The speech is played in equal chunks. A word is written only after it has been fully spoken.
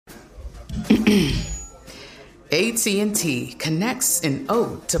AT&T connects an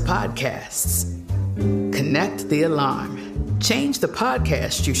ode to podcasts. Connect the alarm. Change the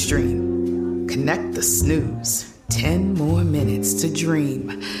podcast you stream. Connect the snooze. 10 more minutes to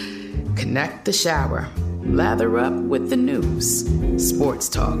dream. Connect the shower. Lather up with the news. Sports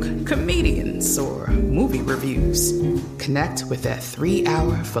talk, comedians, or movie reviews. Connect with that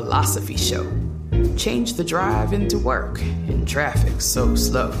 3-hour philosophy show. Change the drive into work in traffic so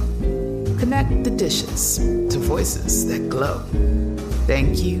slow. Connect the dishes to voices that glow.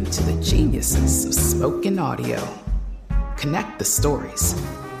 Thank you to the geniuses of spoken audio. Connect the stories.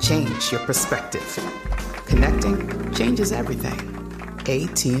 Change your perspective. Connecting changes everything.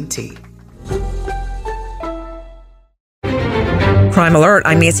 AT&T. Crime Alert,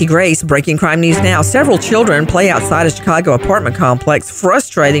 I'm Nancy Grace. Breaking crime news now. Several children play outside a Chicago apartment complex,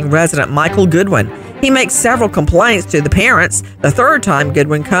 frustrating resident Michael Goodwin. He makes several complaints to the parents. The third time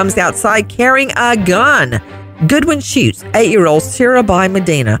Goodwin comes outside carrying a gun. Goodwin shoots 8-year-old Sarabai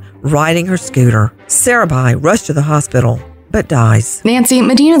Medina riding her scooter. Sarabai rushed to the hospital, but dies. Nancy,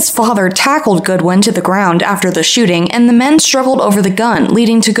 Medina's father tackled Goodwin to the ground after the shooting, and the men struggled over the gun,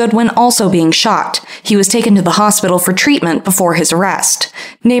 leading to Goodwin also being shot. He was taken to the hospital for treatment before his arrest.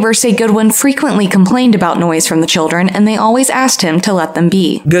 Neighbors say Goodwin frequently complained about noise from the children, and they always asked him to let them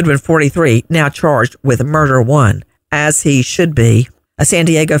be. Goodwin, 43, now charged with murder 1, as he should be. A San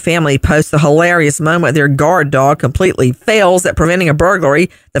Diego family posts the hilarious moment their guard dog completely fails at preventing a burglary.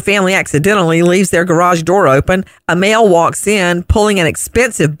 The family accidentally leaves their garage door open. A male walks in, pulling an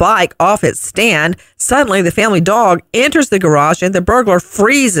expensive bike off its stand. Suddenly, the family dog enters the garage and the burglar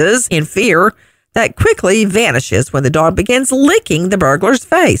freezes in fear. That quickly vanishes when the dog begins licking the burglar's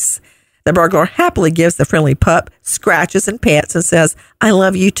face. The burglar happily gives the friendly pup scratches and pats and says, "I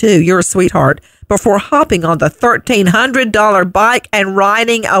love you too, you're a sweetheart," before hopping on the $1,300 bike and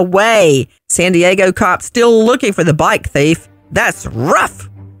riding away. San Diego cops still looking for the bike thief. That's rough.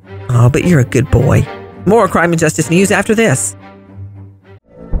 Oh, but you're a good boy. More crime and justice news after this.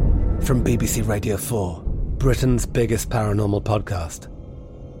 From BBC Radio 4, Britain's biggest paranormal podcast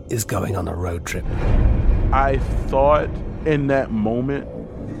is going on a road trip. I thought in that moment,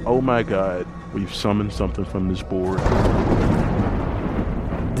 oh my God, we've summoned something from this board.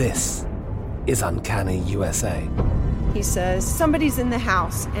 This is Uncanny USA. He says, somebody's in the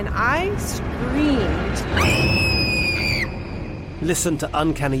house, and I screamed. Listen to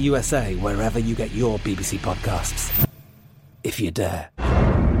Uncanny USA wherever you get your BBC podcasts, if you dare.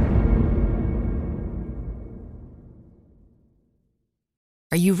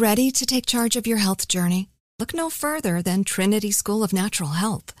 Are you ready to take charge of your health journey? Look no further than Trinity School of Natural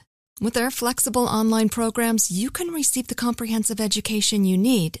Health. With their flexible online programs, you can receive the comprehensive education you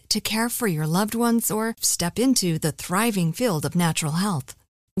need to care for your loved ones or step into the thriving field of natural health.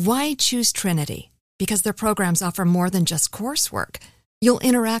 Why choose Trinity? Because their programs offer more than just coursework. You'll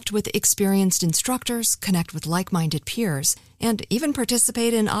interact with experienced instructors, connect with like-minded peers, and even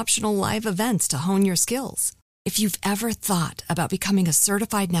participate in optional live events to hone your skills. If you've ever thought about becoming a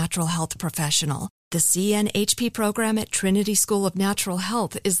certified natural health professional, the CNHP program at Trinity School of Natural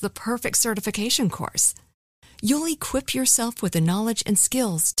Health is the perfect certification course. You'll equip yourself with the knowledge and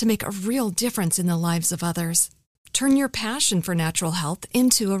skills to make a real difference in the lives of others. Turn your passion for natural health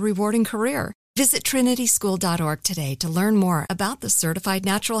into a rewarding career. Visit trinityschool.org today to learn more about the Certified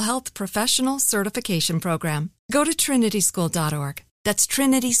Natural Health Professional Certification Program. Go to trinityschool.org. That's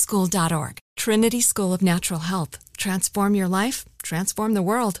trinityschool.org. Trinity School of Natural Health. Transform your life, transform the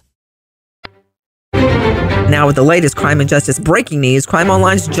world. Now with the latest crime and justice breaking news, Crime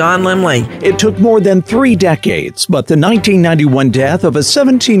Online's John Limley. It took more than 3 decades, but the 1991 death of a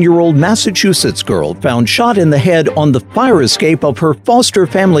 17-year-old Massachusetts girl found shot in the head on the fire escape of her foster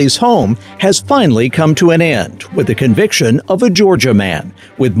family's home has finally come to an end with the conviction of a Georgia man.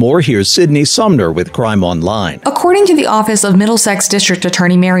 With more, here's Sydney Sumner with Crime Online. According to the Office of Middlesex District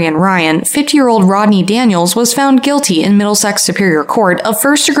Attorney Marian Ryan, 50-year-old Rodney Daniels was found guilty in Middlesex Superior Court of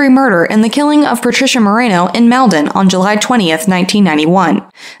first-degree murder in the killing of Patricia Moreno in Malden on July 20th, 1991.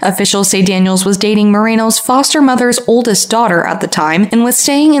 Officials say Daniels was dating Moreno's foster mother's oldest daughter at the time and was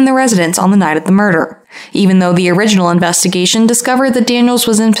staying in the residence on the night of the murder. Even though the original investigation discovered that Daniels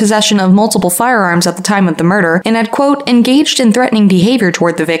was in possession of multiple firearms at the time of the murder and had, quote, engaged in threatening behavior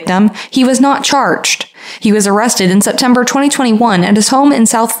toward the victim, he was not charged. He was arrested in September 2021 at his home in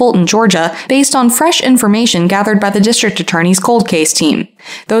South Fulton, Georgia, based on fresh information gathered by the district attorney's cold case team.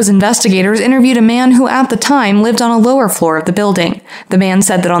 Those investigators interviewed a man who at the time lived on a lower floor of the building. The man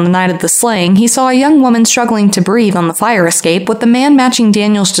said that on the night of the slaying, he saw a young woman struggling to breathe on the fire escape with the man matching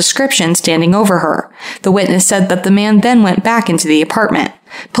Daniel's description standing over her. The witness said that the man then went back into the apartment.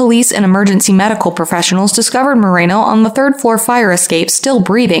 Police and emergency medical professionals discovered Moreno on the third-floor fire escape still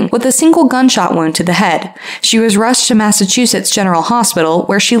breathing with a single gunshot wound to the head. She was rushed to Massachusetts General Hospital,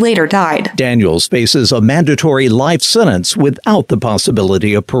 where she later died. Daniels faces a mandatory life sentence without the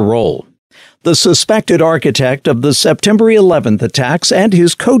possibility of parole. The suspected architect of the September 11th attacks and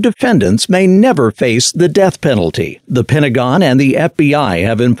his co-defendants may never face the death penalty. The Pentagon and the FBI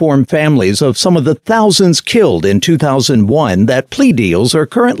have informed families of some of the thousands killed in 2001 that plea deals are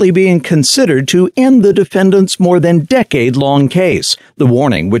currently being considered to end the defendants' more than decade-long case. The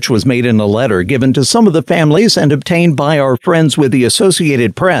warning, which was made in a letter given to some of the families and obtained by our friends with the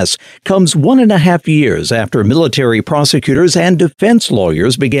Associated Press, comes 1.5 years after military prosecutors and defense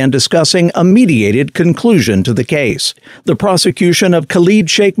lawyers began discussing a mediated conclusion to the case. The prosecution of Khalid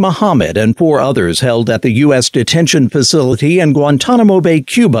Sheikh Mohammed and 4 others held at the U.S. detention facility in Guantanamo Bay,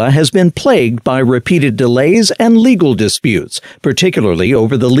 Cuba, has been plagued by repeated delays and legal disputes, particularly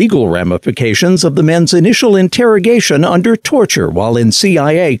over the legal ramifications of the men's initial interrogation under torture while in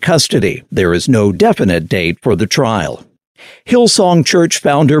CIA custody. There is no definite date for the trial. Hillsong Church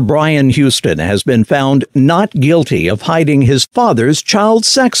founder Brian Houston has been found not guilty of hiding his father's child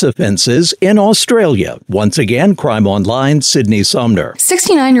sex offenses in Australia. Once again, Crime Online, Sydney Sumner.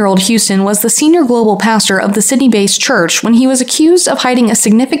 69-year-old Houston was the senior global pastor of the Sydney-based church when he was accused of hiding a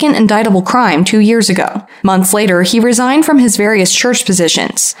significant indictable crime 2 years ago. Months later, he resigned from his various church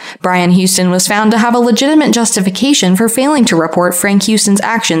positions. Brian Houston was found to have a legitimate justification for failing to report Frank Houston's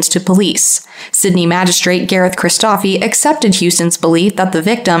actions to police. Sydney magistrate Gareth Christoffy accepted Houston's belief that the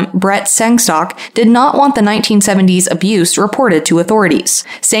victim, Brett Sangstock, did not want the 1970s abuse reported to authorities.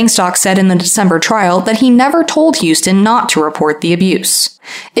 Sangstock said in the December trial that he never told Houston not to report the abuse.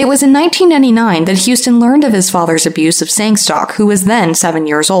 It was in 1999 that Houston learned of his father's abuse of Sangstock, who was then 7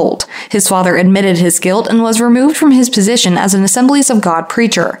 years old. His father admitted his guilt and was removed from his position as an Assemblies of God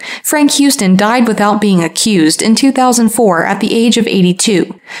preacher. Frank Houston died without being accused in 2004 at the age of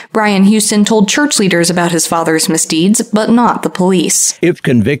 82. Brian Houston told church leaders about his father's misdeeds, but not the police. If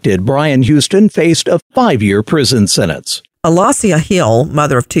convicted, Brian Houston faced a 5-year prison sentence. Alasia Hill,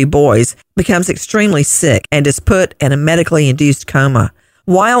 mother of 2 boys, becomes extremely sick and is put in a medically induced coma.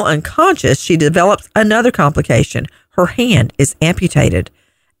 While unconscious, she develops another complication. Her hand is amputated.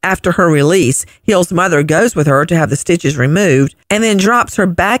 After her release, Hill's mother goes with her to have the stitches removed and then drops her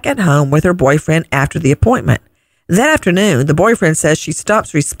back at home with her boyfriend after the appointment. That afternoon, the boyfriend says she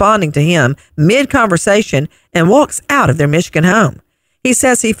stops responding to him mid-conversation and walks out of their Michigan home. He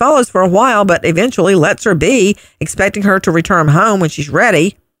says he follows for a while, but eventually lets her be, expecting her to return home when she's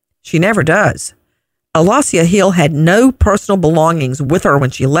ready. She never does. Alasia Hill had no personal belongings with her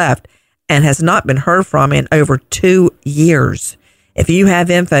when she left and has not been heard from in over 2 years. If you have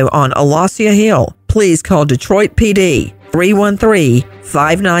info on Alasia Hill, please call Detroit PD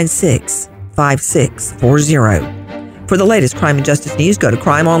 313-596-5640. For the latest crime and justice news, go to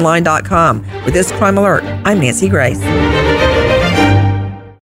crimeonline.com. With this Crime Alert, I'm Nancy Grace.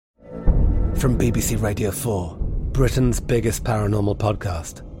 From BBC Radio 4, Britain's biggest paranormal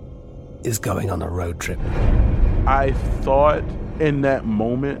podcast is going on a road trip. I thought in that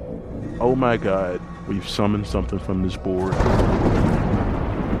moment, oh my God, we've summoned something from this board.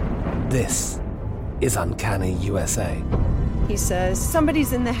 This is Uncanny USA. He says,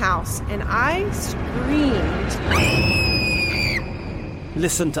 somebody's in the house, and I screamed.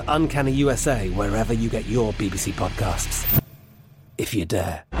 Listen to Uncanny USA wherever you get your BBC podcasts, if you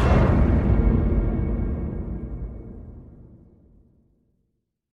dare.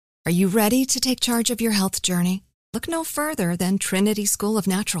 Are you ready to take charge of your health journey? Look no further than Trinity School of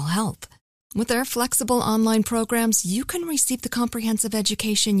Natural Health. With their flexible online programs, you can receive the comprehensive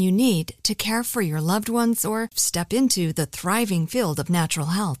education you need to care for your loved ones or step into the thriving field of natural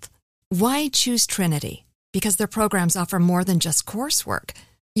health. Why choose Trinity? Because their programs offer more than just coursework.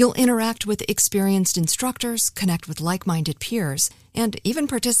 You'll interact with experienced instructors, connect with like-minded peers, and even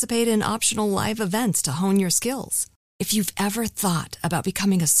participate in optional live events to hone your skills. If you've ever thought about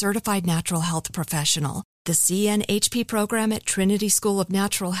becoming a certified natural health professional, the CNHP program at Trinity School of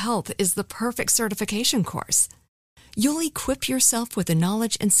Natural Health is the perfect certification course. You'll equip yourself with the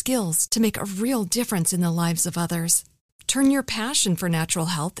knowledge and skills to make a real difference in the lives of others. Turn your passion for natural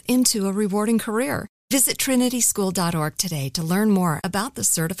health into a rewarding career. Visit trinityschool.org today to learn more about the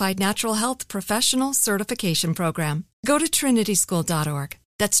Certified Natural Health Professional Certification Program. Go to trinityschool.org.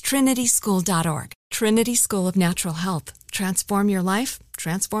 That's trinityschool.org. Trinity School of Natural Health. Transform your life,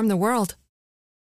 transform the world.